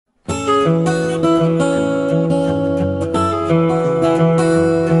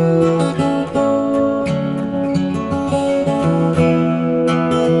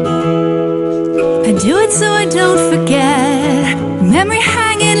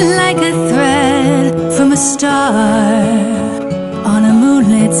like a thread from a star on a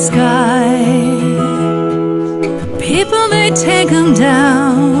moonlit sky. People, they take them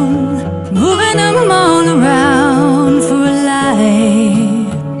down, moving them all around for a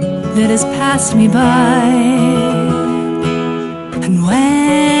life that has passed me by. And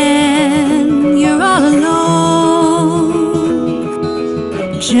when you're all alone,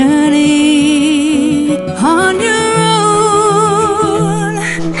 journey on your own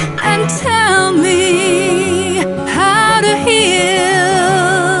and tell me how to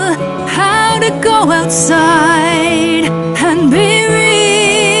heal, how to go outside and be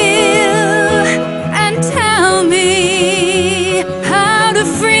real, and tell me how to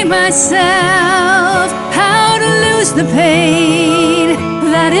free myself, how to lose the pain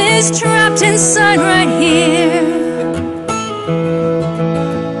that is trapped inside right here.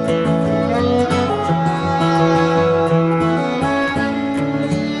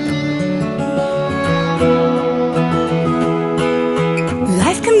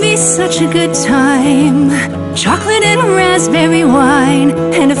 Such a good time, chocolate and raspberry wine,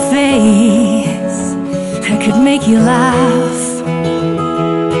 and a face that could make you laugh.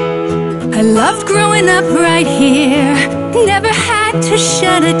 I loved growing up right here, never had to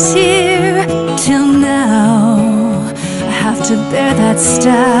shed a tear, till now I have to bear that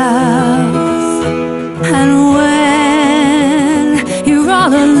stuff. And when you're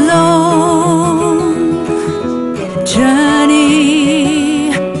all alone, journey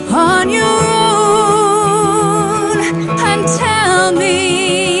on your own and tell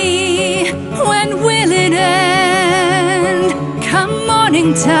me, when will it end? Come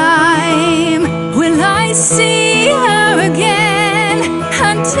morning time, will I see her again?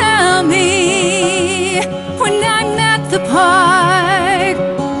 And tell me, when I'm at the park,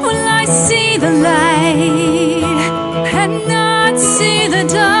 will I see the light and not see the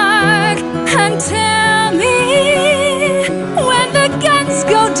dark? And tell me, when the guns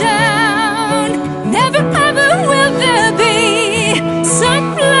go down, never ever will there be some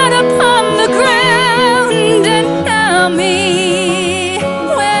blood upon the ground. And tell me,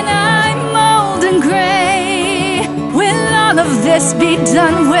 when I'm old and gray, will all of this be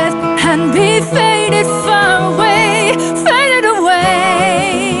done with and be faded far away, faded away,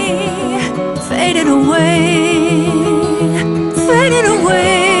 faded away, faded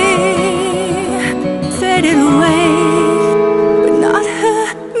away, faded away, but not her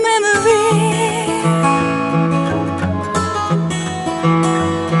memory.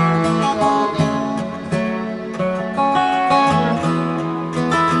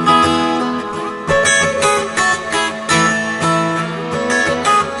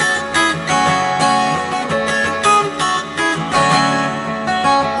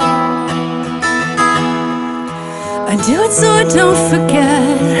 I do it so I don't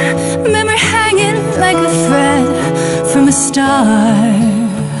forget, memory hanging like a thread from a star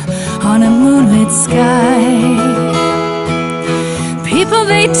on a moonlit sky. People,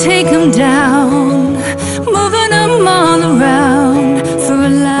 they take them down, moving them all around for a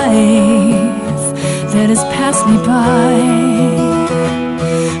life that has passed me by,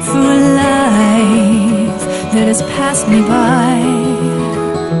 for a life that has passed me by.